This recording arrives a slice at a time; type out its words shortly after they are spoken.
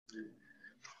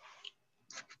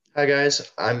Hi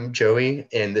guys, I'm Joey,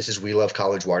 and this is We Love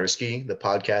College Water Ski, the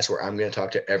podcast where I'm going to talk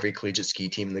to every collegiate ski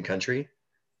team in the country.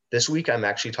 This week, I'm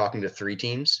actually talking to three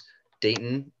teams: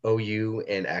 Dayton, OU,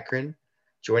 and Akron.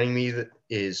 Joining me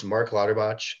is Mark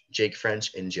Lauterbach, Jake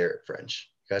French, and Jarrett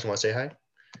French. You guys want to say hi?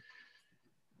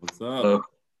 What's up?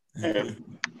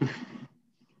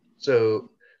 So,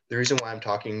 the reason why I'm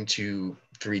talking to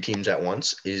three teams at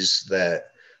once is that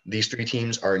these three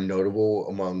teams are notable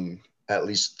among at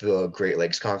least the Great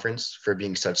Lakes Conference for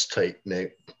being such tight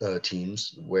knit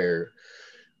teams where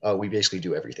we basically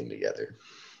do everything together.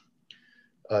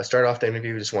 Start off the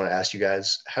interview. Just want to ask you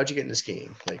guys, how'd you get into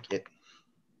skiing?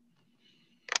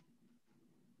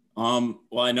 Well,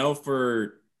 I know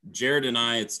for Jared and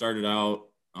I, it started out,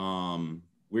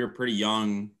 we were pretty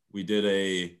young. We did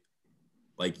a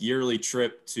yearly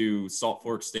trip to Salt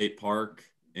Fork State Park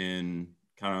in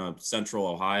kind of central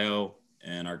Ohio.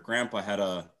 And our grandpa had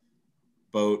a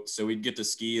boat. So we'd get to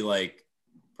ski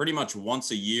pretty much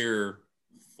once a year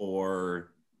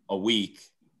for a week.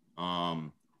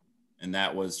 And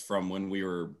that was from when we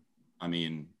were,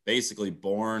 basically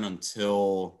born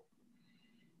until,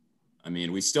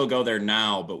 we still go there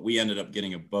now, but we ended up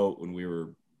getting a boat when we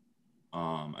were,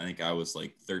 I think I was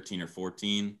like 13 or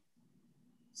 14.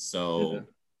 So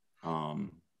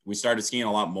we started skiing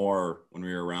a lot more when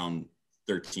we were around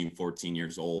 13, 14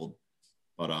 years old.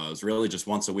 But it was really just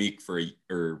once a week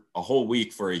or a whole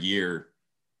week for a year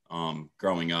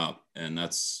growing up. And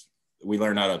we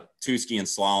learned how to two ski and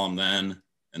slalom then.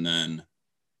 And then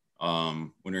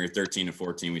when we were 13 to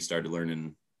 14, we started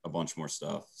learning a bunch more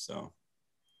stuff. So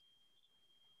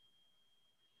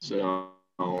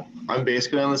I'm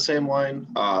basically on the same line.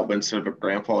 But instead of a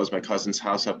grandpa, it was my cousin's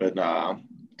house up in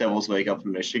Devil's Lake up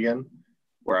in Michigan,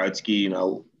 where I'd ski,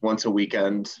 once a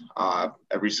weekend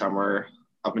every summer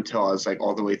up until I was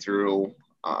all the way through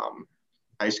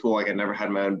high school. I never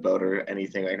had my own boat or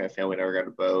anything. My family never got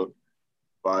a boat.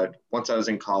 But once I was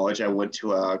in college, I went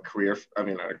to a career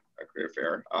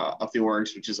fair, up the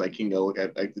orgs, which is you can go look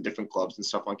at the different clubs and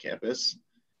stuff on campus.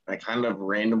 I kind of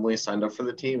randomly signed up for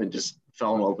the team and just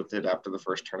fell in love with it after the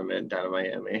first tournament down in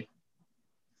Miami,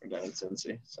 or down in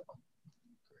Cincy. So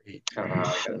Great. kind of how I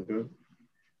got into it.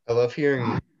 I love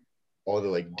hearing all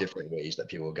the different ways that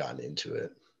people have gotten into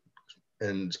it,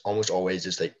 and almost always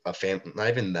it's a family. Not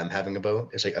even them having a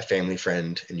boat. It's a family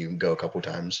friend, and you can go a couple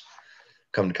times,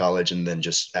 come to college, and then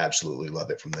just absolutely love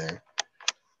it from there.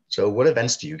 So, what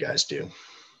events do you guys do?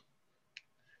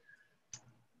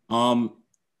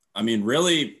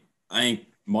 Really, I think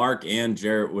Mark and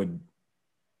Jarrett would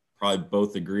probably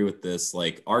both agree with this.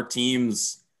 Our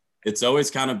teams, it's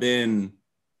always kind of been,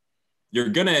 you're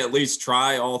going to at least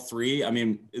try all three.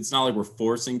 It's not like we're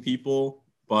forcing people,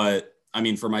 but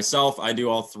for myself, I do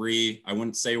all three. I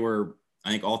wouldn't say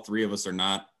I think all three of us are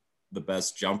not the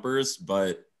best jumpers,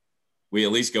 but we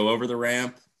at least go over the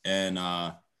ramp. And,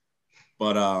 and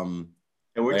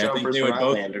we're jumpers, we're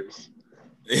not landers.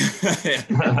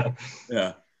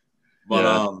 Yeah.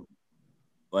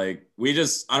 But we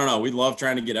just, I don't know, we love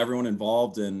trying to get everyone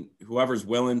involved, and whoever's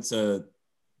willing to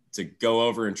go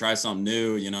over and try something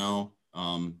new,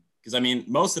 because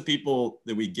most of the people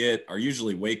that we get are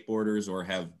usually wakeboarders or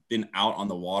have been out on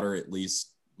the water at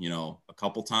least, a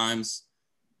couple times.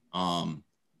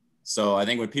 So I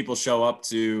think when people show up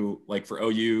to, for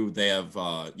OU, they have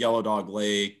Yellow Dog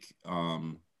Lake,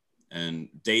 and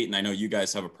Dayton, I know you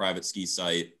guys have a private ski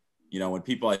site. When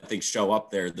people, I think, show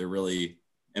up there, they're really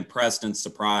impressed and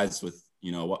surprised with,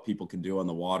 what people can do on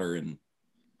the water. And,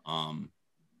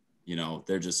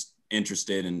 they're just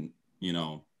interested and,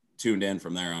 tuned in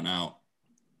from there on out.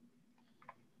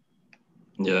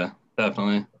 Yeah,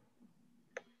 definitely.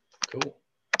 Cool.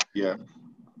 Yeah.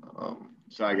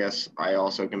 So I guess I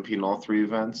also compete in all three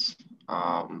events.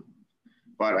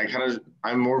 But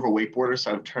I'm more of a wakeboarder,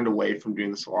 so I've turned away from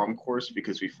doing the slalom course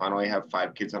because we finally have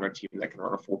 5 kids on our team that can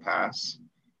run a full pass.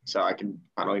 So I can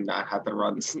finally not have to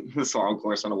run the slalom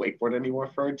course on a wakeboard anymore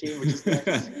for our team, which is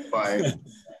nice. But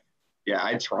yeah,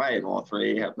 I try in all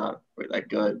three. I'm not that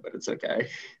good, but it's okay.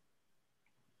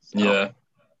 So. Yeah,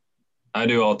 I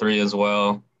do all three as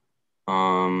well.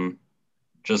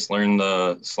 Just learned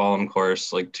the slalom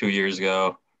course 2 years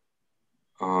ago.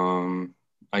 I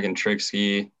can trick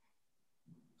ski.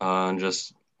 And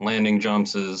just landing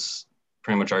jumps is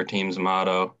pretty much our team's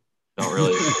motto. Don't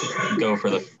really go for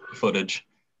the footage.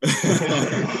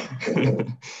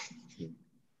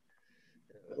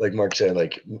 Like Mark said,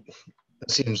 it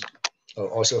seems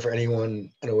also for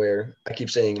anyone unaware, I keep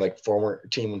saying former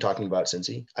team when talking about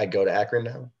Cincy. I go to Akron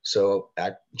now. So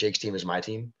Jake's team is my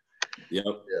team. Yep.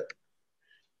 Yeah.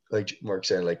 Like Mark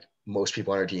said, most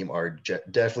people on our team are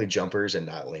definitely jumpers and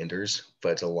not landers,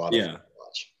 but it's a lot of fun to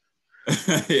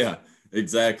watch. Yeah,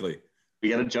 exactly. We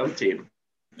got a jump team.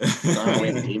 Not a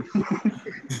land team.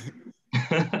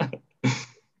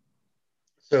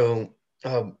 So,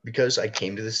 because I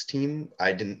came to this team,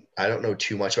 I don't know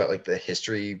too much about like the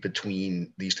history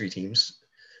between these three teams.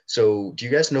 So, do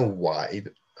you guys know why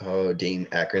Dayton,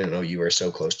 Akron, and OU are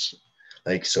so close,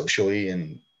 like socially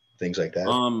and things like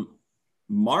that?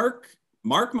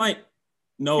 Mark might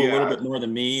know a little bit more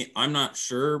than me. I'm not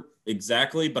sure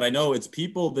exactly, but I know it's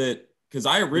people that, because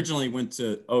I originally went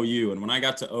to OU, and when I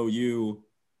got to OU,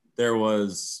 there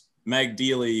was Meg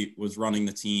Deely was running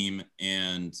the team,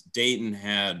 and Dayton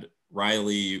had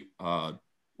Riley.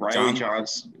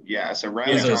 Johnson. Yeah, so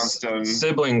Riley Johnston.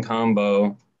 Sibling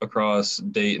combo across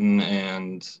Dayton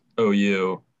and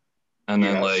OU, and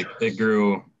then like it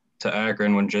grew to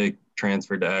Akron when Jake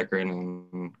transferred to Akron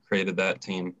and created that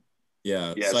team.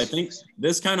 Yeah. Yes. So I think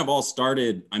this kind of all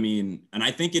started, I mean, and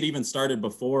I think it even started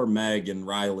before Meg and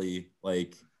Riley.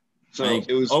 Like, so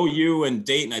it was OU and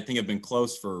Dayton, I think, have been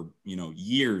close for,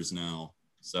 years now.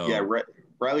 So yeah,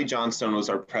 Riley Johnstone was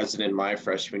our president my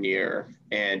freshman year,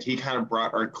 and he kind of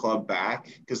brought our club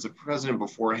back because the president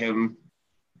before him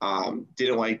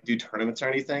didn't like do tournaments or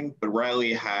anything, but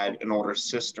Riley had an older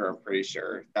sister, I'm pretty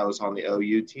sure, that was on the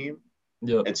OU team.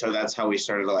 Yeah. And so that's how we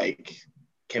started like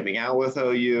camping out with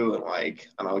OU and like,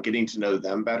 I don't know, getting to know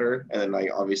them better. And then like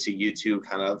obviously you two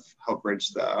kind of help bridge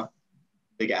the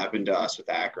gap into us with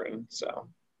Akron. So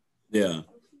yeah.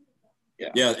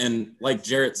 And like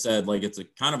Jarrett said, like it's a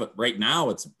kind of right now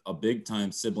it's a big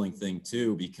time sibling thing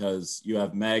too, because you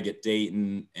have Meg at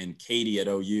Dayton and Katie at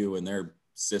OU and they're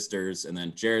sisters, and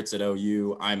then Jarrett's at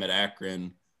OU, I'm at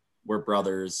Akron, we're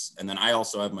brothers, and then I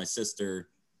also have my sister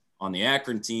on the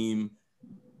Akron team.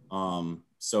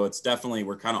 So it's definitely,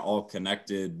 we're kind of all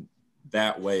connected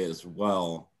that way as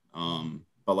well.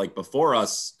 But like before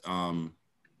us,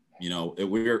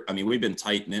 we've been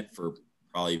tight knit for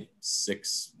probably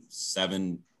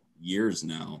 6-7 years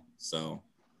now. So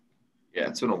yeah,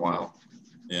 it's been a while.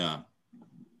 Yeah.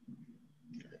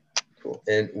 Cool.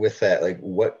 And with that, like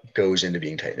what goes into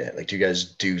being tight knit? Like, do you guys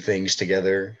do things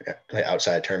together like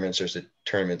outside tournaments, or is it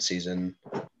tournament season?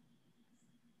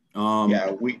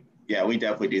 We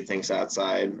definitely do things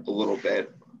outside a little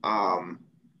bit.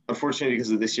 Unfortunately,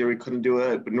 because of this year, we couldn't do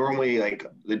it. But normally, like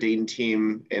the Dayton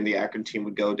team and the Akron team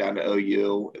would go down to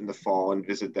OU in the fall and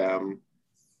visit them,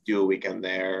 do a weekend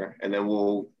there, and then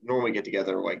we'll normally get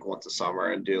together like once a summer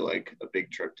and do like a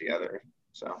big trip together.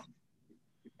 So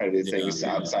try to do things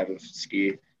outside of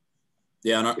ski.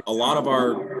 Yeah, and a lot of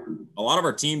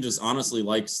our team just honestly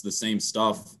likes the same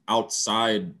stuff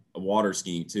outside of water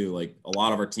skiing too. Like a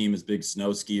lot of our team is big snow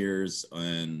skiers,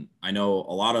 and I know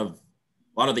a lot of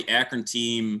the Akron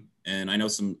team, and I know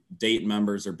some Dayton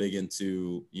members are big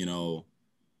into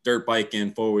dirt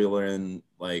biking, four-wheeling,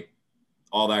 like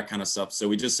all that kind of stuff. So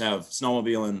we just have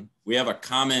snowmobiling. We have a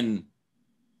common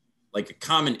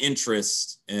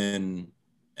interest in,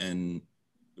 and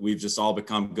we've just all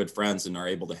become good friends and are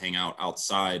able to hang out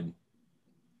outside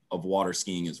of water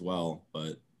skiing as well.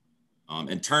 But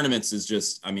and tournaments is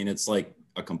just, I mean, it's like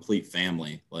a complete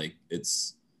family. Like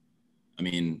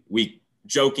we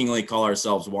jokingly call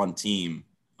ourselves one team,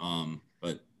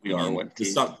 but we are one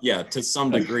team. To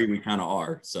some degree we kind of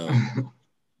are. So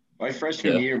my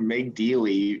freshman year, Meg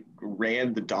Deely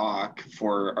ran the dock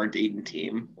for our Dayton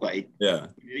team. Like, we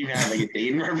didn't even have like a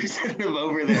Dayton representative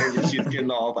over there, but she was getting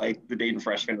all like the Dayton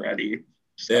freshmen ready.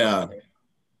 Yeah.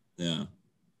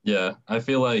 I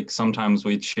feel like sometimes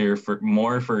we cheer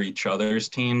more for each other's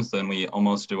teams than we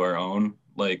almost do our own.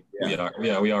 Like we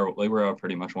are like we're all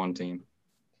pretty much one team.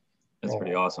 It's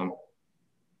pretty awesome.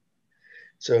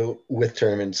 So with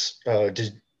tournaments,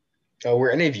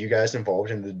 were any of you guys involved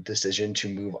in the decision to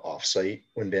move off-site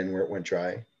when Van Wert went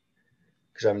dry?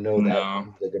 Because I know that was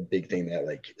like a big thing that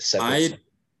like separates.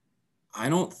 I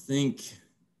don't think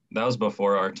that was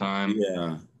before our time.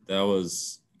 Yeah, that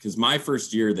was because my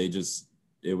first year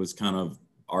it was kind of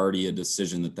already a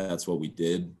decision that that's what we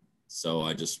did. So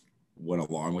I just went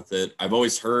along with it. I've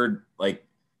always heard like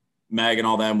Mag and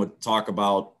all them would talk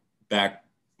about back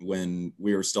when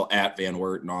we were still at Van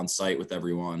Wert and on site with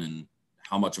everyone and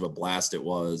how much of a blast it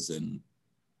was and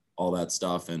all that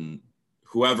stuff. And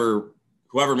whoever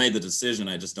made the decision,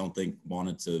 I just don't think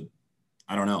wanted to,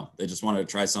 I don't know. They just wanted to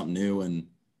try something new.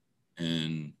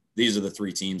 And these are the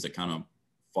three teams that kind of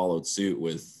followed suit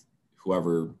with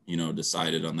whoever,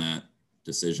 decided on that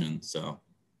decision. So.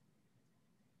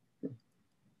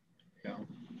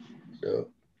 So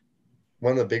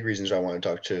one of the big reasons I want to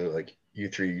talk to like you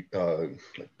three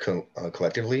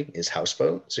collectively is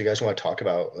Houseboat. So you guys want to talk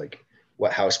about like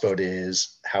what Houseboat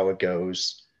is, how it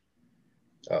goes,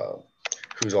 uh,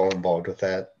 who's all involved with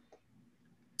that?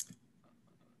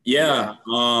 Yeah.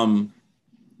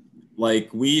 Like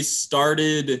we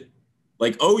started,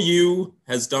 like OU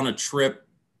has done a trip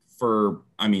for,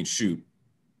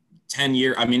 10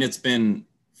 years. I mean, it's been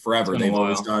forever. They've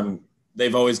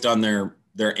always done their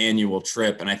annual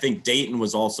trip. And I think Dayton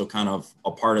was also kind of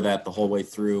a part of that the whole way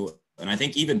through. And I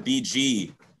think even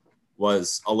BG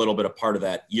was a little bit a part of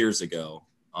that years ago.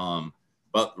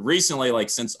 But recently, like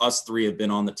since us three have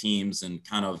been on the teams and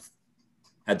kind of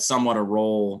had somewhat a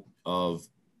role of,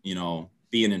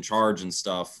 being in charge and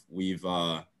stuff, we've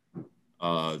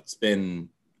it's been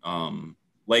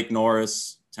Lake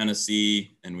Norris,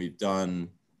 Tennessee, and we've done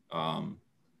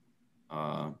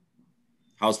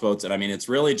houseboats. And I mean, it's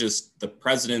really just the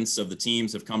presidents of the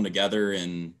teams have come together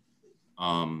and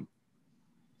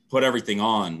put everything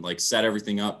on, like set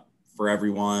everything up for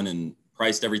everyone and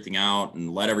priced everything out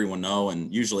and let everyone know.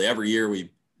 And usually every year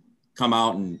we come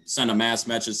out and send a mass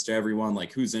message to everyone,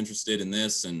 like who's interested in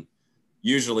this. And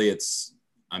usually it's,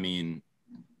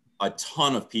 a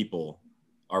ton of people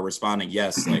are responding,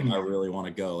 yes, like I really want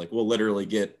to go. Like we'll literally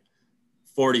get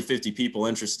 40, 50 people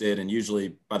interested. And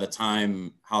usually by the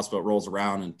time houseboat rolls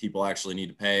around and people actually need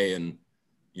to pay and,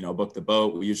 book the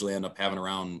boat, we usually end up having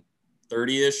around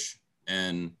 30-ish.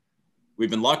 And we've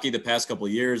been lucky the past couple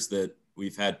of years that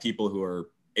we've had people who are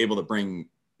able to bring,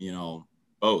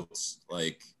 boats.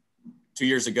 Like 2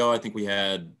 years ago, I think we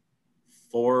had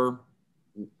 4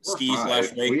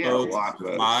 ski/wake boats,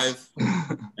 5.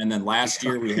 And then last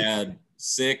year we had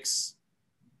 6.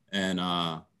 And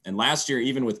last year,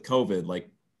 even with COVID, like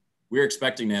we were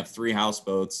expecting to have 3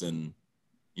 houseboats and,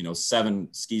 7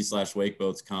 ski/wake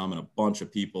boats come and a bunch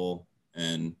of people.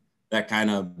 And that kind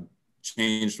of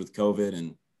changed with COVID.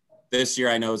 And this year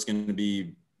I know it's going to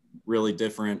be really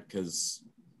different because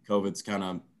COVID's kind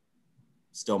of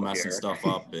still messing stuff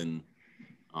up. And,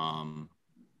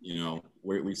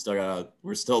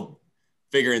 we're still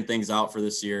figuring things out for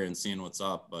this year and seeing what's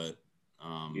up. But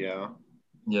yeah.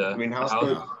 I mean,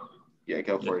 houseboat. Yeah,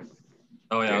 go for it.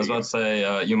 Oh yeah, I was about to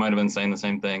say you might have been saying the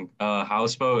same thing.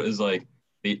 Houseboat is like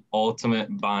the ultimate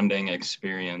bonding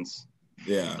experience.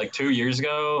 Yeah. Like 2 years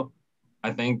ago,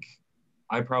 I think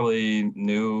I probably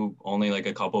knew only like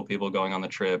a couple people going on the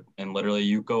trip, and literally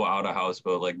you go out a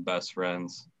houseboat like best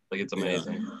friends. Like it's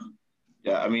amazing.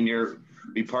 Yeah, I mean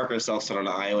we park ourselves on an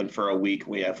island for a week.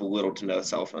 We have little to no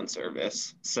cell phone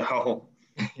service, so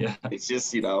yeah, it's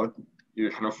just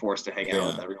you're kind of forced to hang out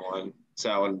with everyone.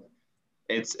 So and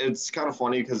it's kind of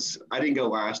funny because I didn't go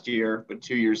last year, but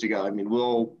 2 years ago, I mean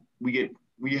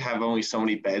we have only so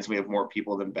many beds. We have more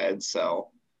people than beds, so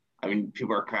I mean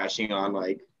people are crashing on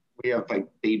like we have like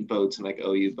Dayton boats and like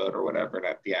OU boat or whatever, and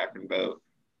at the Akron boat,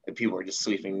 and people are just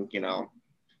sleeping,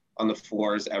 on the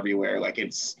floors everywhere. Like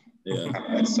it's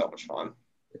so much fun.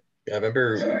 Yeah, I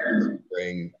remember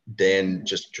Dan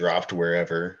just dropped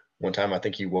wherever. One time I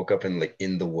think he woke up in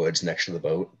the woods next to the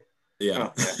boat.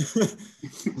 Yeah.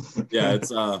 Yeah,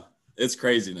 it's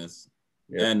craziness.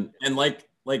 Yeah. And like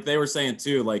they were saying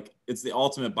too, like it's the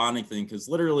ultimate bonding thing because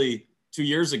literally 2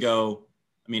 years ago,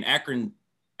 I mean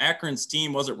Akron's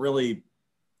team wasn't really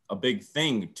a big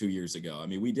thing 2 years ago. I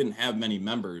mean, we didn't have many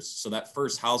members. So that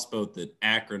first houseboat that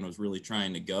Akron was really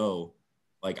trying to go,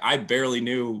 like I barely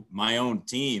knew my own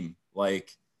team.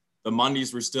 Like the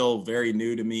Mondays were still very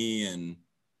new to me and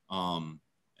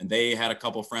they had a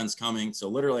couple friends coming. So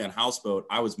literally on houseboat,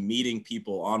 I was meeting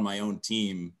people on my own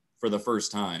team for the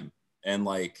first time. And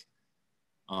like,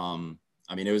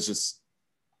 it was just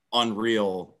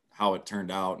unreal how it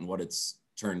turned out and what it's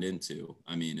turned into.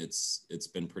 I mean, it's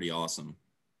been pretty awesome.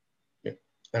 Yeah.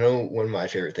 I know one of my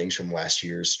favorite things from last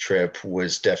year's trip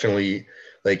was definitely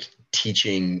like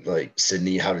teaching like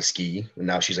Sydney how to ski. And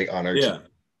now she's like on our team.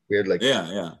 We had like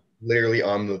literally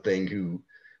on the thing who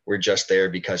were just there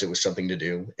because it was something to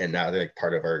do. And now they're like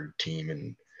part of our team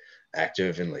and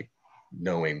active and like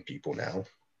knowing people now.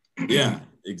 Yeah,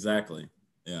 exactly.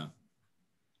 Yeah.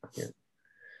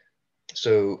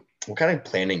 So what kind of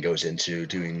planning goes into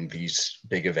doing these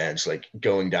big events, like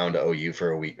going down to OU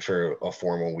for a week, for a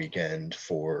formal weekend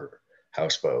for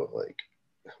houseboat? Like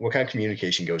what kind of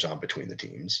communication goes on between the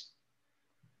teams?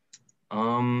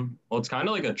 Well, it's kind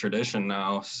of like a tradition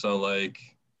now. So like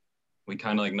we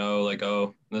kind of like know like,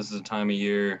 oh, this is a time of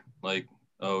year, like,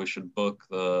 oh, we should book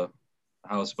the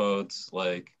houseboats,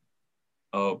 like,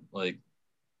 oh, like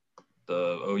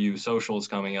the OU social is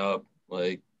coming up,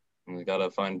 like we got to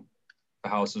find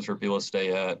houses for people to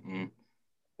stay at. And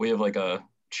we have like a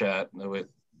chat with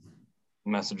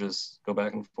messages go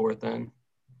back and forth in.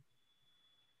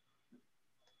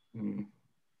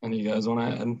 Any you guys want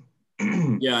to add?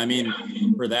 Yeah, I mean,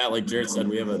 for that, like Jared said,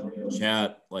 we have a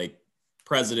chat, like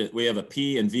we have a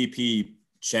P and VP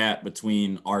chat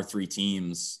between our three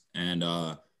teams. And,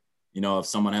 if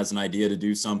someone has an idea to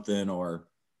do something or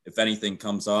if anything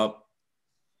comes up,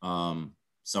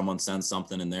 someone sends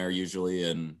something in there usually,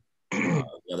 and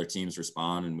the other teams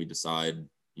respond, and we decide,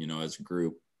 as a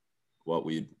group what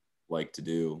we'd like to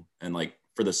do. And like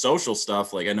for the social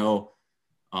stuff, like I know,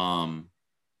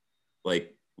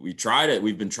 like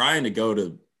we've been trying to go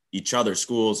to each other's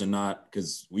schools and not,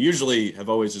 because we usually have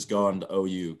always just gone to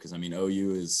OU, because I mean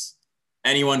OU is,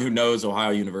 anyone who knows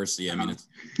Ohio University, I mean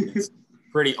it's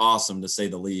pretty awesome to say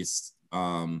the least.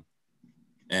 And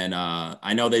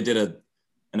I know they did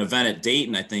an event at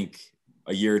Dayton, I think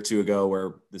a year or two ago,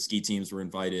 where the ski teams were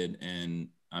invited, and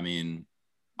I mean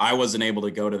I wasn't able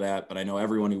to go to that, but I know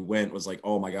everyone who went was like,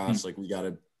 oh my gosh, like we got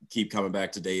to keep coming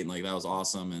back to Dayton, like that was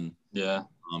awesome. And yeah.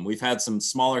 We've had some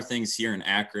smaller things here in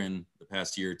Akron the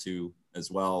past year or two as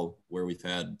well, where we've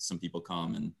had some people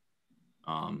come,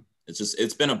 and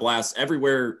it's been a blast.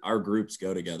 Everywhere our groups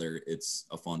go together, it's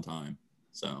a fun time.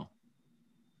 So.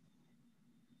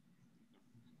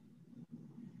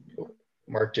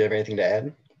 Mark, do you have anything to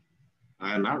add?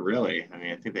 Not really. I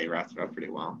mean, I think they wrapped it up pretty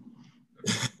well.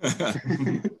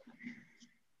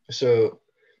 So,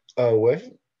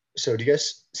 do you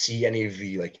guys see any of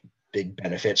the like big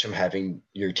benefits from having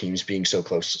your teams being so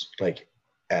close, like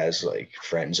as like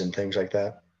friends and things like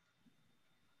that?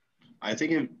 I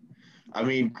think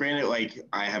granted, like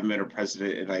I haven't been a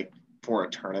president in like for a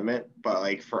tournament, but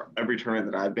like for every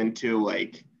tournament that I've been to,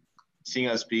 like seeing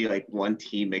us be like one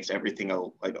team makes everything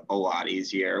a lot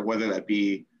easier, whether that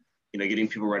be, getting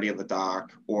people ready at the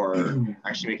dock or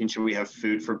actually making sure we have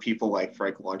food for people, like for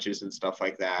like lunches and stuff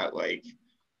like that. Like,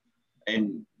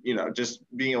 and, just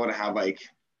being able to have like,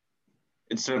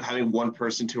 instead of having one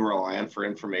person to rely on for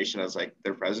information as like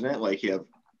their president, like you have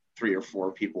 3 or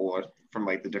 4 people from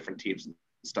like the different teams and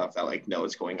stuff that like know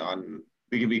what's going on.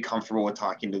 We can be comfortable with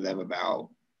talking to them about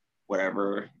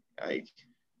whatever, like,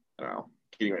 I don't know,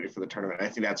 getting ready for the tournament. I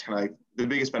think that's kind of like the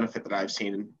biggest benefit that I've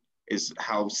seen is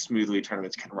how smoothly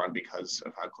tournaments can run because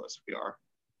of how close we are.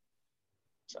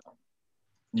 So.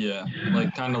 Yeah,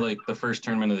 like kind of like the first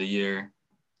tournament of the year.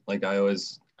 Like I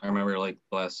remember like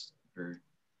last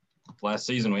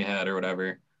season we had or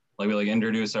whatever, like we like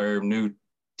introduce our new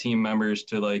team members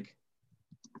to like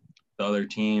the other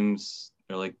teams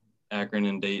or like Akron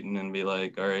and Dayton and be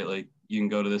like, all right, like you can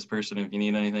go to this person if you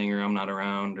need anything or I'm not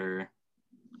around, or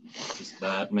just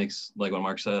that makes, like what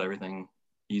Mark said, everything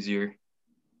easier.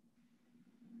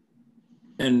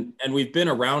 And we've been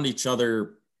around each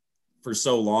other for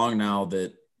so long now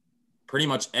that pretty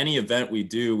much any event we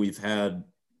do, we've had,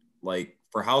 like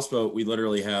for Houseboat, we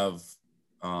literally have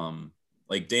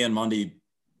like Dan Mundy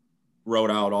wrote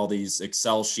out all these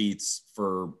Excel sheets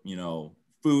for,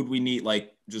 food we need,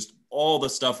 like just all the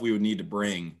stuff we would need to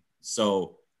bring.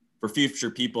 So for future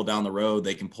people down the road,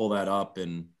 they can pull that up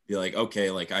and be like,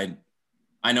 okay, like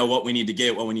I know what we need to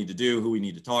get, what we need to do, who we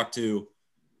need to talk to.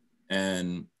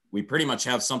 And we pretty much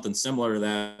have something similar to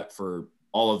that for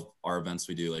all of our events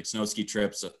we do, like snow ski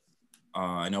trips.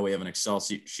 I know we have an Excel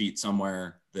sheet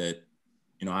somewhere that,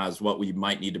 has what we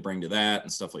might need to bring to that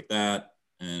and stuff like that.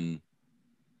 And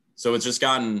so it's just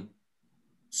gotten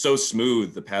so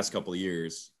smooth the past couple of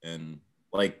years. And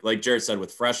like Jared said,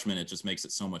 with freshmen, it just makes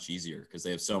it so much easier because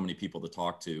they have so many people to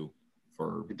talk to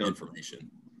for information.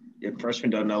 Yeah,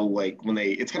 freshmen don't know, like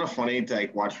it's kind of funny to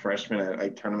like watch freshmen at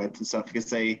like tournaments and stuff because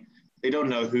they don't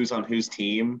know who's on whose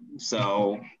team.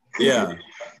 So yeah,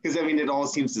 because I mean it all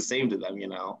seems the same to them,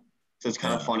 So it's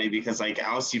kind of funny because like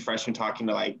I'll see freshmen talking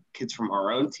to like kids from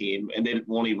our own team and they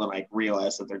won't even like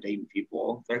realize that they're dating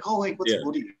people. They're like, oh, like what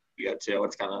school do you go to?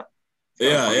 It's kind of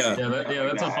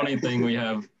that's a funny thing we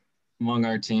have among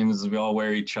our teams is we all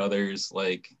wear each other's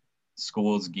like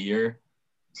school's gear.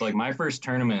 So like my first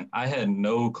tournament, I had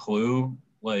no clue.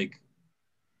 Like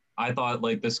I thought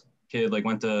like this kid like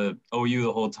went to OU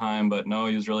the whole time, but no,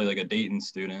 he was really like a Dayton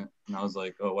student. And I was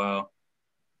like, oh wow.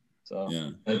 So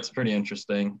it's pretty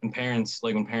interesting. And parents,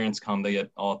 like when parents come, they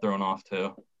get all thrown off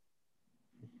too.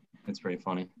 It's pretty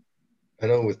funny. I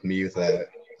know with me with that,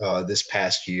 this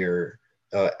past year,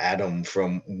 Adam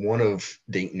from one of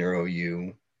Dayton or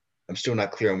OU, I'm still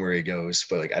not clear on where he goes,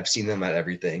 but like I've seen them at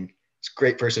everything. He's a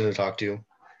great person to talk to,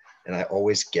 and I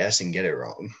always guess and get it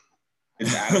wrong.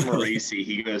 It's Adam Marisi.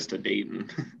 He goes to Dayton.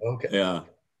 Okay. Yeah.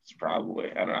 It's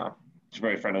probably, I don't know. He's a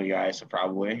very friendly guy, so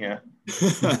probably, yeah.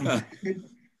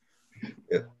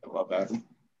 Yeah. I love that.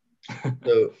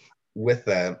 So with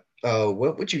that,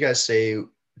 What would you guys say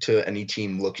to any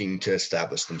team looking to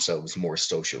establish themselves more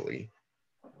socially?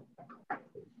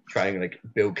 Trying to like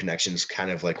build connections,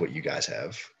 kind of like what you guys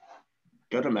have.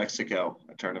 Go to Mexico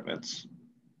at tournaments.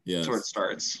 Yes. That's where it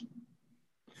starts.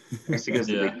 Mexico's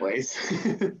the big place.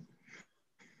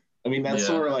 I mean, that's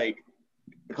sort of like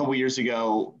a couple years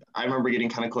ago. I remember getting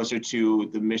kind of closer to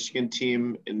the Michigan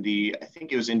team in I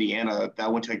think it was Indiana,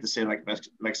 that went to like the same like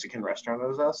Mexican restaurant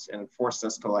as us, and it forced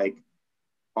us to like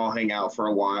all hang out for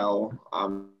a while.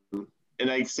 And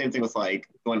like same thing with like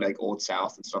going to like Old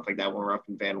South and stuff like that when we're up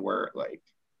in Van Wert. Like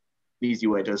the easy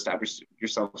way to establish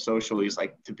yourself socially is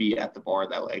like to be at the bar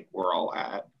that like we're all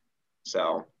at.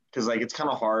 So because like it's kind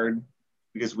of hard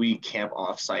because we camp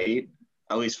off site,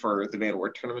 at least for the Van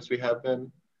Wert tournaments we have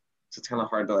been. So it's kind of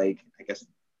hard to like, I guess,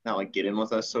 not like get in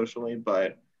with us socially,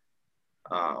 but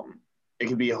it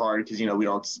can be hard because, you know,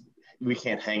 we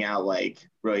can't hang out like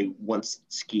really once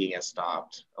skiing has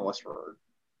stopped unless we're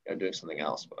doing something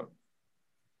else. But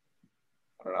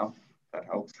I don't know. That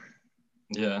helped.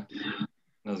 Yeah,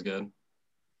 that was good.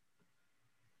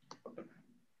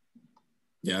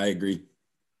 Yeah, I agree.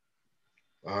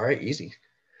 All right, easy.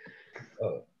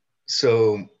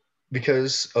 So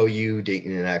because OU,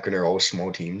 Dayton, and Akron are all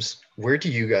small teams, where do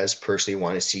you guys personally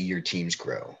want to see your teams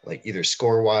grow? Like either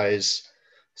score-wise,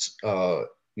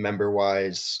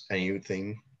 member-wise,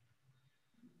 anything?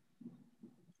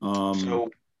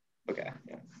 Okay.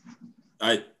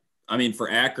 Yeah. I mean,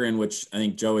 for Akron, which I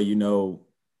think, Joey, you know,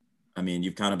 I mean,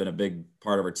 you've kind of been a big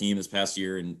part of our team this past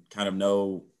year and kind of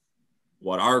know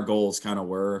what our goals kind of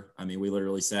were. I mean, we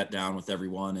literally sat down with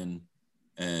everyone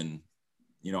and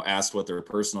you know, asked what their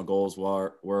personal goals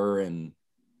were and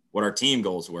what our team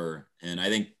goals were. And I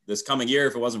think this coming year,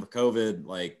 if it wasn't for COVID,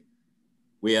 like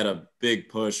we had a big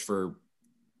push for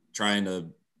trying to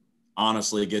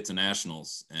honestly get to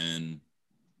nationals. And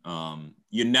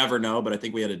you never know, but I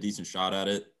think we had a decent shot at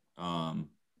it.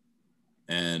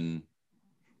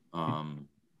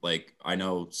 Like I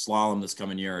know slalom this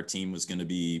coming year, our team was going to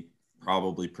be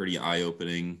probably pretty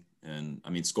eye-opening. And I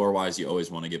mean, score-wise, you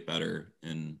always want to get better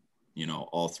in, you know,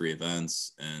 all three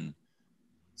events. And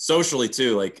socially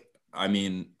too, like, I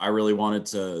mean, I really wanted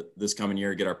to this coming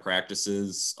year get our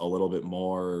practices a little bit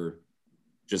more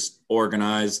just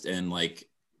organized and like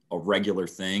a regular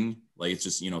thing. Like it's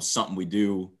just, you know, something we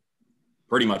do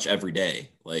pretty much every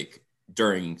day, like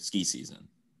during ski season.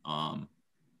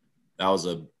 That was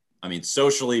I mean,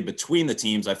 socially between the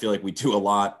teams, I feel like we do a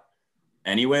lot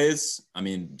anyways. I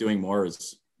mean, doing more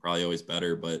is probably always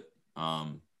better, but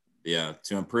yeah,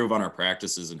 to improve on our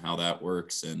practices and how that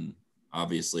works, and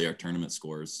obviously our tournament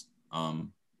scores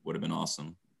would have been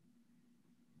awesome.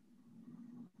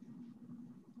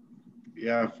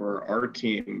 Yeah, for our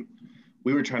team,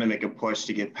 we were trying to make a push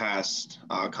to get past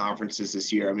conferences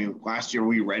this year. I mean, last year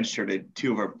we redshirted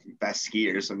two of our best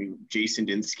skiers. I mean, Jason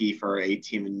didn't ski for our A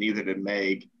team and neither did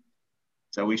Meg.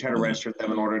 So we tried to redshirt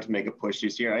them in order to make a push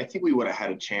this year. I think we would have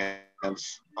had a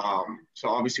chance. So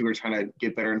obviously we're trying to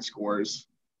get better in scores.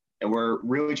 And we're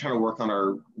really trying to work on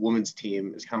our women's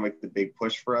team. It's kind of like the big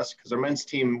push for us because our men's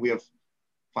team, we have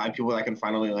 5 people that can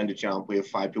finally land a jump. We have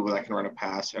 5 people that can run a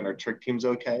pass, and our trick team's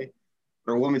okay.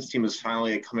 But our women's team is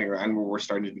finally coming around where we're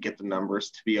starting to get the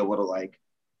numbers to be able to like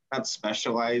not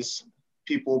specialize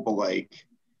people, but like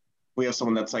we have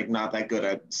someone that's like not that good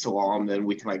at slalom, then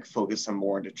we can like focus them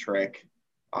more into trick,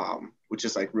 which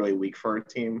is like really weak for our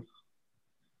team.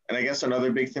 And I guess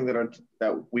another big thing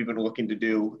that we've been looking to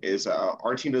do is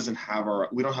our team we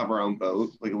don't have our own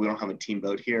boat. Like we don't have a team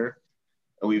boat here.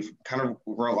 And we've kind of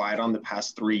relied on the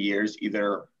past 3 years,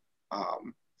 either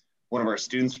one of our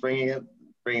students bringing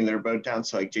their boat down.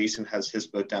 So like Jason has his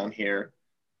boat down here.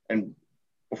 And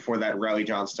before that, Riley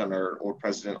Johnston, our old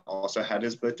president, also had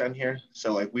his boat down here.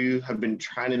 So like we have been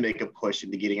trying to make a push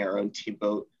into getting our own team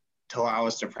boat to allow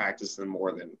us to practice them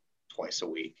more than twice a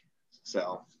week.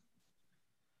 So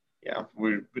yeah,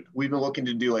 we've been looking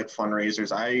to do like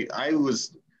fundraisers.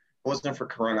 Wasn't for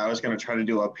Corona, I was going to try to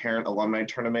do a parent alumni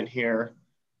tournament here,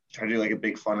 try to do like a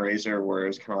big fundraiser where it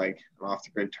was kind of like an off the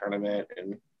grid tournament,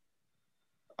 and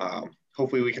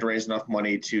hopefully we could raise enough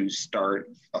money to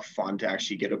start a fund to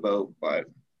actually get a boat, but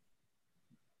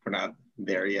we're not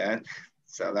there yet.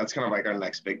 So that's kind of like our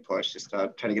next big push, just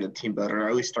to try to get a team boat or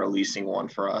at least start leasing one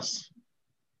for us.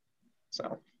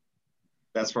 So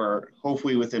that's where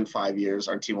hopefully within 5 years,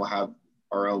 our team will have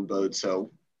our own boat.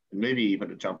 So maybe even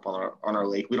a jump on our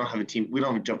lake. We don't have a team. We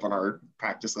don't have a jump on our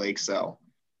practice lake. So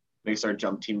makes our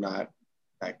jump team not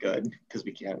that good because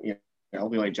we can't, we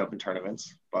only jump in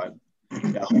tournaments, but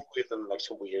yeah, hopefully within the next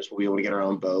couple of years, we'll be able to get our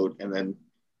own boat and then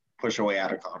push our way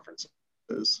out of conferences.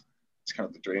 It's kind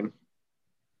of the dream.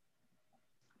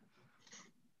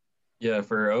 Yeah,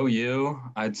 for OU,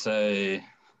 I'd say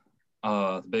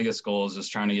the biggest goal is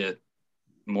just trying to get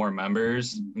more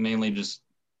members, mainly just,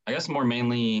 I guess more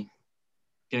mainly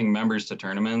getting members to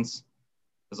tournaments.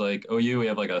 Because like OU, we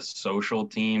have like a social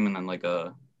team and then like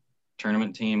a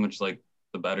tournament team, which like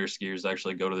the better skiers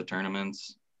actually go to the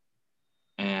tournaments.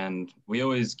 And we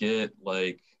always get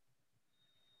like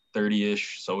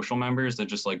 30-ish social members that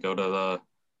just like go to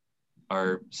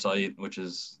our site, which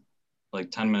is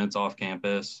like 10 minutes off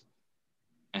campus,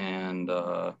 and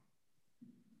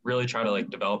really try to like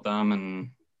develop them.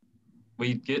 And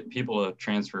we get people to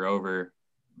transfer over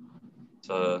to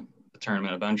the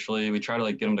tournament eventually. We try to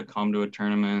like get them to come to a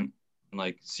tournament and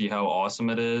like see how awesome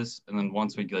it is. And then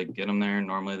once we like get them there,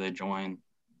 normally they join.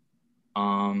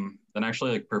 Then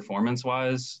actually like performance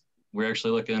wise, we're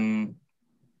actually looking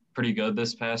pretty good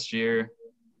this past year.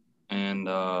 And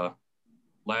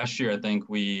last year, I think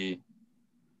we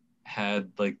had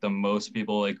like the most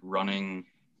people like running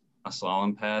a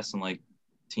slalom pass in like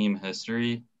team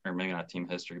history, or maybe not team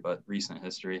history, but recent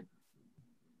history.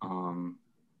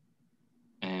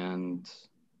 And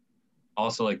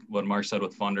also like what Mark said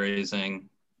with fundraising,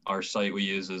 our site we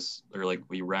use is, or like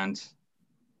we rent,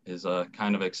 is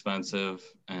kind of expensive,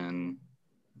 and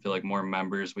I feel like more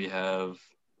members we have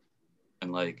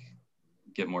and like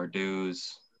get more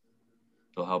dues,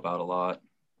 it'll help out a lot.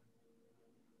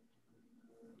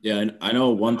 Yeah, and I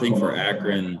know one thing for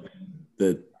Akron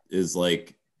that is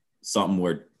like something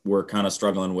we're kind of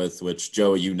struggling with, which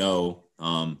Joe, is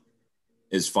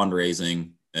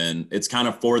fundraising. And it's kind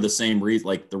of for the same reason,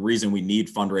 like the reason we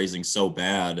need fundraising so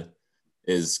bad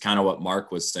is kind of what Mark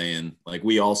was saying. Like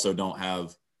we also don't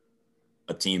have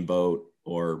a team boat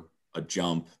or a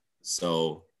jump.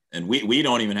 So, and we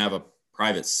don't even have a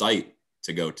private site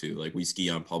to go to. Like we ski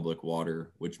on public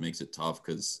water, which makes it tough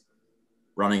because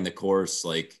running the course,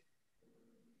 like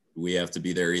we have to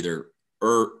be there either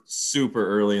super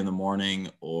early in the morning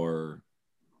or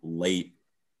late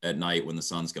at night when the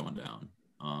sun's going down.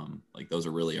 Like those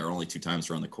are really our only two times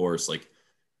to run the course. Like,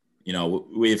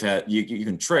 we've had, you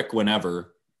can trick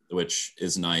whenever, which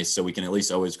is nice. So we can at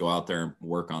least always go out there and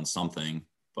work on something.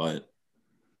 But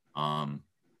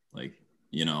like,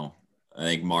 I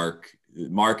think Mark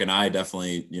and I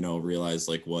definitely, realize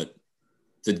like what,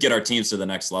 to get our teams to the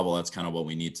next level, that's kind of what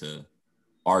we need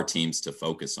our teams to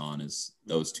focus on, is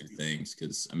those two things.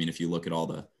 Because I mean, if you look at all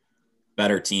the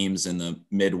better teams in the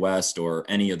Midwest or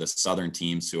any of the Southern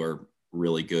teams who are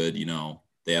really good,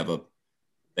 they have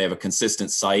a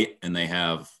consistent site and they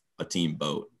have a team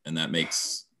boat, and that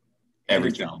makes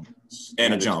everything.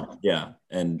 And a jump. Yeah.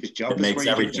 And jump it makes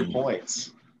everything. Get your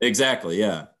points. Exactly.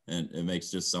 Yeah. And it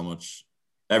makes just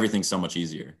everything so much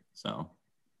easier. So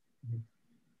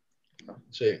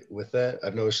with that,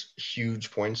 I've noticed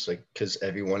huge points, like because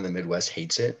everyone in the Midwest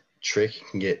hates it. Trick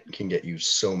can get you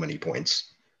so many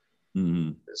points.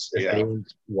 Mm-hmm. If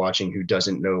anyone's watching who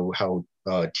doesn't know how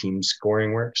team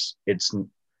scoring works, it's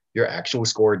your actual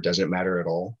score doesn't matter at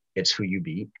all. It's who you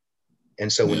beat.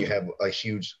 And so when you have a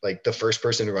huge, like the first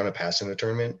person to run a pass in the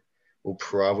tournament will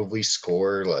probably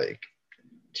score like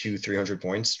 200-300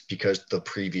 points because the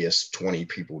previous 20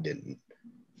 people didn't.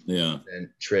 Yeah. And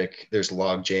trick, there's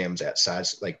log jams at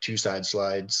sides, like 2 side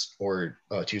slides or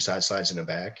 2 side slides in the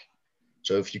back.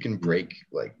 So if you can break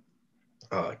like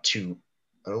on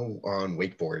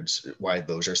wakeboards, why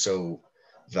those are so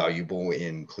valuable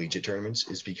in collegiate tournaments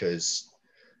is because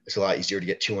it's a lot easier to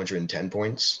get 210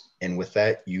 points. And with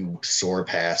that, you soar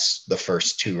past the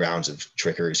first 2 rounds of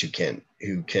trickers who can't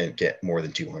get more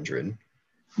than 200.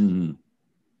 Mm-hmm.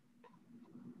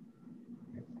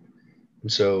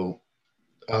 And so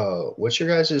what's your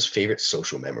guys' favorite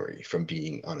social memory from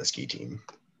being on a ski team?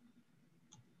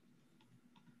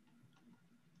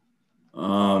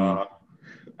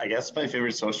 I guess my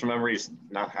favorite social memory is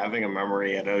not having a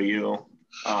memory at OU.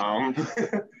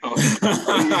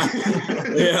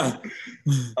 Yeah.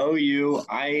 OU,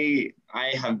 I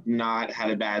have not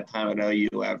had a bad time at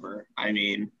OU ever. I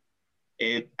mean,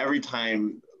 every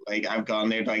time like I've gone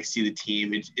there to like see the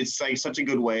team, it's like such a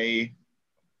good way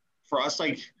for us,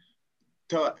 like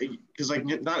because like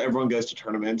not everyone goes to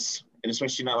tournaments, and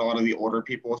especially not a lot of the older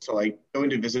people. So like going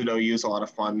to visit OU is a lot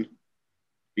of fun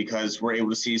because we're able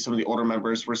to see some of the older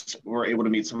members. We're able to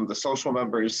meet some of the social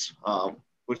members,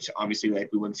 which obviously like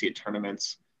we wouldn't see at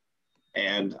tournaments.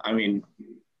 And I mean,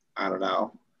 I don't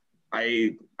know.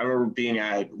 I remember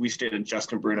we stayed at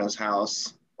Justin Bruno's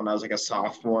house when I was like a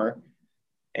sophomore,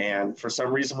 and for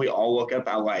some reason we all woke up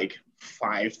at like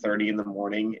 5:30 in the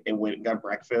morning and went and got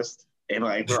breakfast. And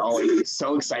like we're all like,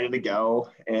 so excited to go,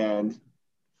 and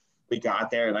we got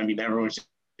there, and I mean everyone was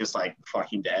just like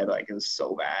fucking dead. Like it was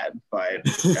so bad, but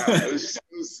yeah, it was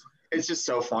it's just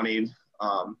so funny.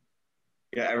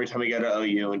 Every time we go to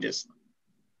OU and just,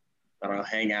 I don't know,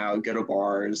 hang out, go to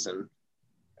bars. And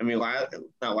I mean,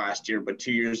 not last year, but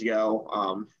 2 years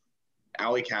ago,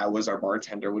 Alley Cat was our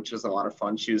bartender, which was a lot of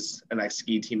fun. She was an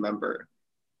ex-ski team member.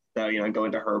 So,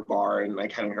 going to her bar and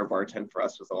like having her bartend for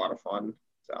us was a lot of fun.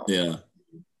 So Yeah.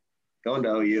 Going to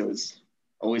OU is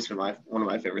always been one of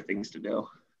my favorite things to do.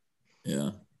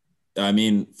 Yeah. I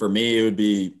mean, for me, it would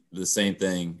be the same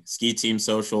thing. Ski team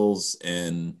socials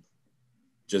and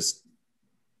just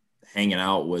hanging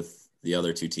out with the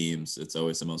other two teams. It's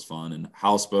always the most fun. And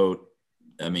houseboat,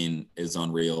 I mean, is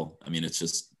unreal. I mean, it's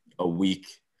just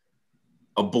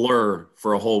a blur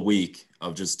for a whole week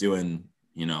of just doing,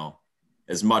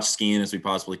 as much skiing as we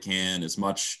possibly can, as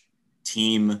much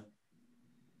team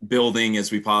building as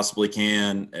we possibly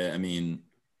can. I mean,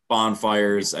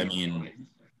 bonfires, I mean,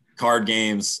 card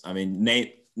games, I mean,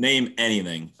 name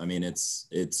anything. I mean,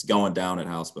 it's going down at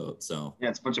Houseboat. So yeah,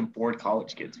 it's a bunch of bored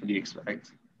college kids. What do you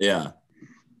expect? Yeah.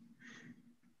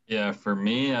 Yeah, for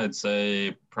me, I'd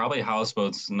say probably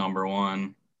Houseboat's number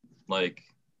one.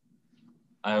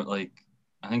 I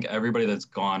think everybody that's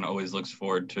gone always looks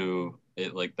forward to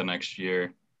it like the next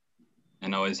year,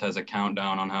 and always has a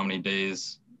countdown on how many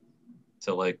days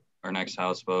to like our next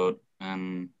houseboat.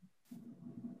 And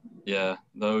yeah,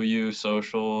 the OU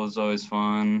social is always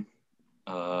fun.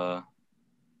 I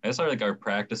guess our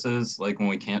practices, like when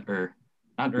we can't, or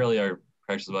not really our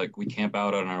practices, but like we camp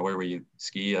out on where we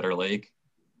ski at our lake.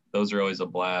 Those are always a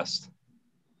blast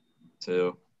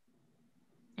too,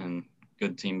 and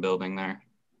good team building there.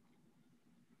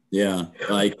 Yeah,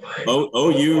 like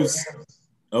OU's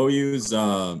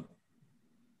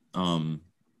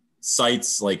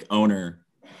sites like owner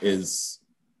is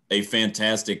a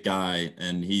fantastic guy,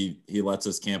 and he lets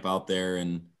us camp out there,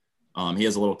 and he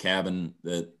has a little cabin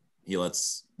that he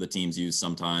lets the teams use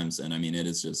sometimes, and I mean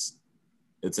it's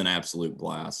an absolute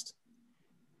blast.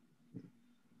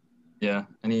 Yeah,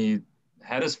 and he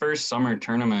had his first summer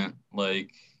tournament,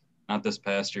 like not this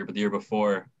past year, but the year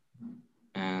before,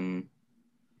 and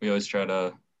we try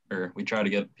to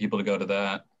get people to go to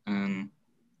that, and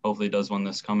hopefully he does one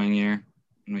this coming year,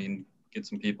 and we can get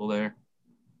some people there.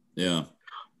 Yeah.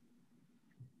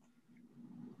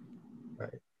 All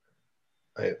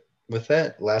right. With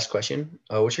that last question,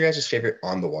 what's your guys' favorite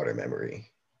on the water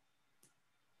memory?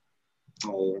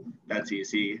 Oh, that's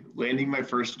easy. Landing my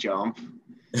first jump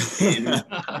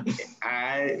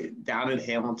down in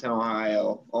Hamilton,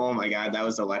 Ohio. Oh my God, that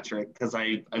was electric because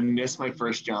I missed my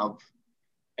first jump.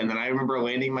 And then I remember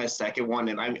landing my second one,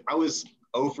 and I was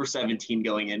 0 for 17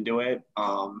 going into it.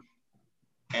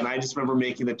 And I just remember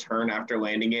making the turn after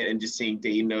landing it and just seeing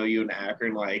Dayton, OU, and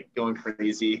Akron like going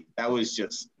crazy. That was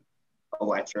just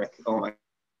electric. Oh my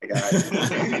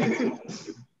God.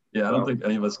 Yeah, I don't think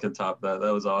any of us could top that.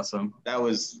 That was awesome.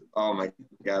 Oh my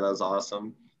God, that was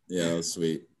awesome. Yeah, that was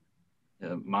sweet.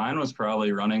 Yeah, mine was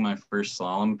probably running my first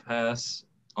slalom pass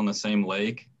on the same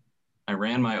lake. I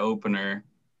ran my opener,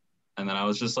 and then I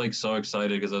was just like so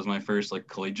excited because it was my first like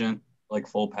collegiate like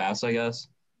full pass, I guess.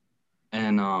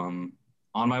 And on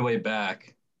my way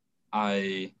back,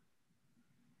 I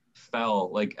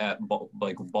fell like at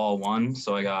ball one,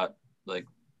 so I got like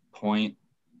I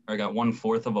got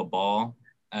 1/4 of a ball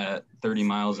at 30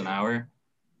 miles an hour,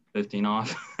 15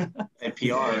 off. At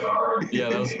PR. Yeah,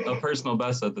 that was a personal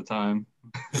best at the time.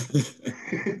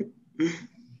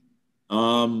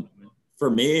 For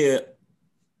me,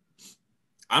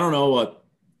 I don't know what,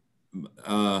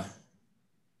 I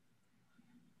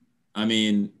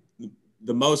mean,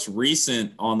 the most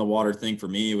recent on the water thing for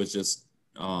me was just,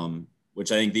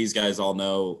 which I think these guys all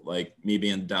know, like me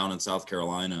being down in South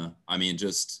Carolina. I mean,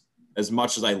 just as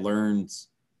much as I learned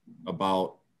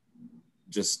about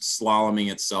just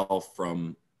slaloming itself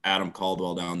from Adam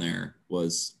Caldwell down there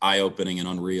was eye-opening and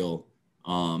unreal.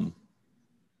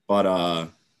 But I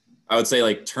would say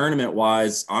like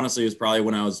tournament-wise, honestly, it was probably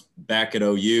when I was back at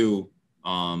OU.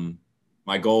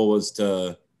 My goal was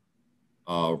to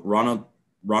run a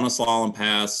slalom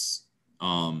pass.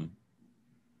 I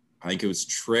think it was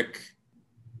trick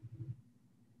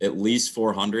at least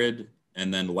 400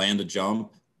 and then land a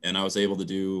jump. And I was able to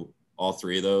do all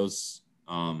three of those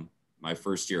my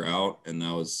first year out. And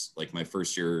that was like my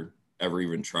first year ever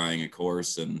even trying a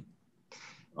course. And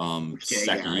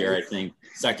second year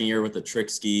with the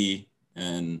trick ski.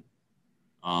 And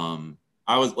I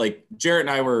was like, Jarrett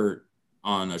and I were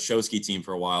on a show ski team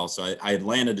for a while. So I had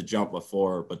landed a jump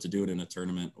before, but to do it in a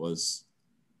tournament was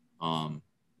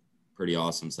pretty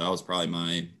awesome. So that was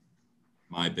probably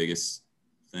my biggest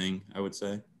thing, I would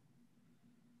say.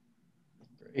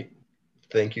 Great.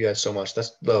 thank you guys so much.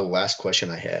 That's the last question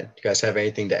I had. You guys have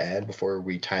anything to add before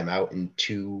we time out in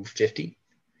 2:50?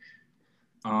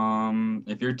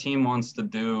 If your team wants to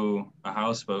do a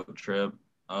houseboat trip,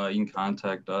 you can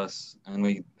contact us and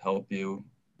we help you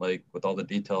like with all the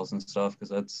details and stuff because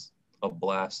that's a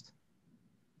blast.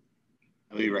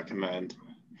 We recommend.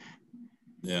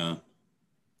 Yeah.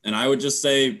 And I would just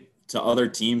say to other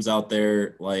teams out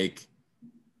there, like,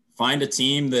 find a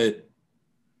team that,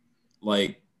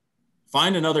 like,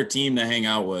 find another team to hang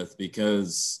out with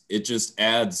because it just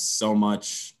adds so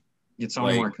much. Get so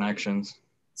many more connections.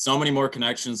 So many more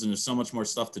connections, and there's so much more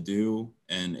stuff to do.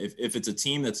 And if it's a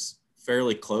team that's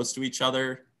fairly close to each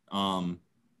other,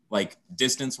 like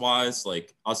distance-wise,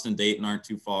 like us and Dayton aren't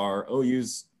too far.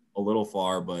 OU's a little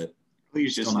far, but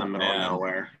OU's just in the middle of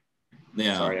nowhere.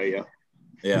 Yeah. Sorry, OU.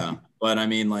 Yeah. But I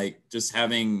mean, like, just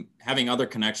having other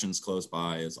connections close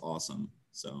by is awesome.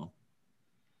 So.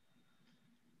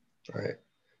 All right.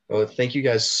 Well, thank you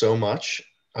guys so much.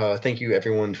 Thank you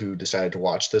everyone who decided to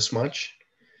watch this much.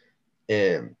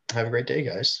 And have a great day,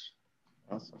 guys.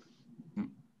 Awesome.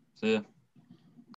 See ya.